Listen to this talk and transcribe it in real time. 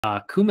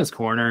Kuma's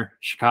Corner,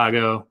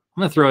 Chicago.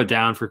 I'm gonna throw it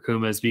down for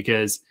Kuma's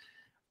because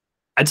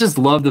I just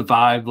love the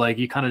vibe. Like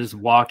you kind of just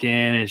walk in,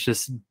 and it's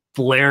just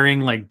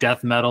blaring like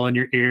death metal in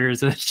your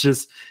ears, and it's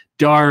just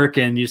dark,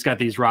 and you just got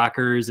these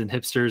rockers and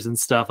hipsters and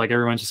stuff. Like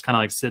everyone's just kind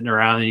of like sitting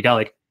around, and you got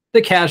like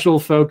the casual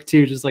folk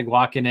too, just like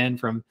walking in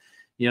from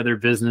their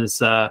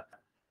business.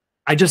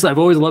 I've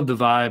always loved the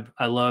vibe.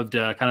 I loved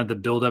kind of the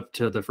build up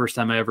to the first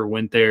time I ever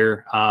went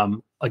there.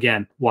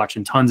 Again,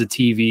 watching tons of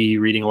TV,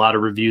 reading a lot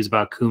of reviews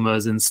about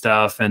Kuma's and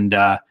stuff. And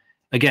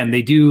again,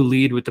 they do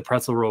lead with the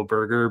pretzel roll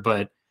burger,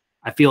 but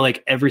I feel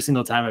like every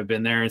single time I've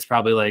been there, it's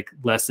probably like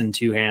less than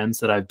two hands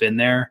that I've been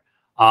there.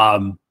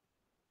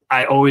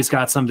 I always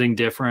got something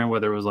different,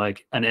 whether it was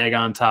like an egg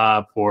on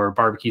top or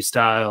barbecue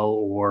style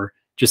or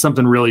just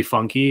something really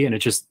funky, and it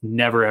just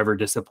never ever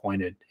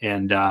disappointed.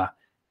 And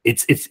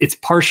it's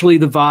partially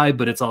the vibe,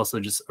 but it's also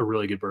just a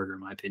really good burger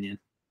in my opinion.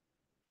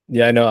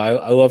 Yeah, I know.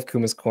 I love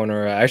Kuma's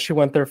Corner. I actually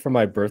went there for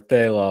my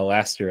birthday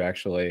last year,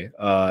 actually.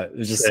 It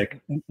was just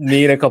Sick.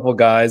 me and a couple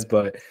guys.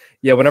 But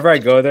yeah, whenever I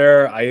go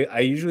there, I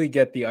usually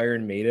get the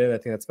Iron Maiden. I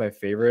think that's my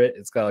favorite.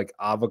 It's got like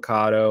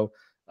avocado,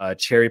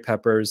 cherry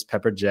peppers,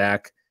 pepper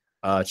jack,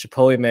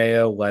 chipotle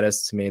mayo,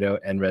 lettuce, tomato,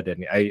 and red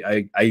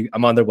onion.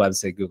 I'm on their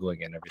website Googling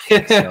it and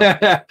everything. So,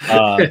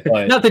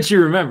 but, not that you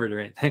remembered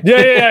or anything.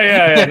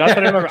 Yeah. Not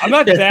that I remember. I'm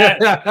not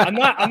that.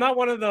 I'm not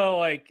one of the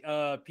like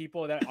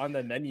people that on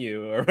the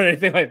menu or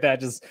anything like that,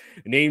 just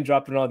name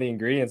dropping all the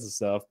ingredients and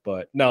stuff.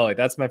 But no, like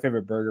that's my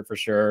favorite burger for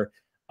sure.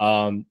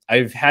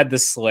 I've had the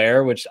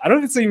Slayer, which I don't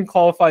know if it's even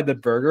qualified the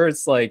burger.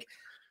 It's like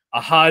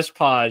a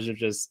hodgepodge of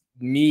just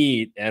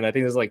meat, and I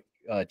think there's like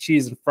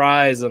cheese and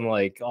fries and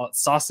like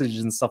sausage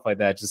and stuff like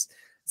that. Just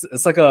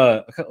it's like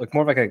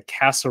more of like a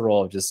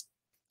casserole of just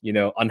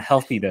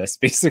unhealthiness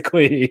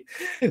basically.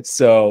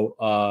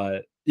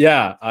 So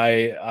yeah,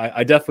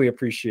 I definitely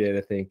appreciate,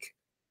 I think,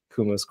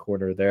 Kuma's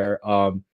Corner there.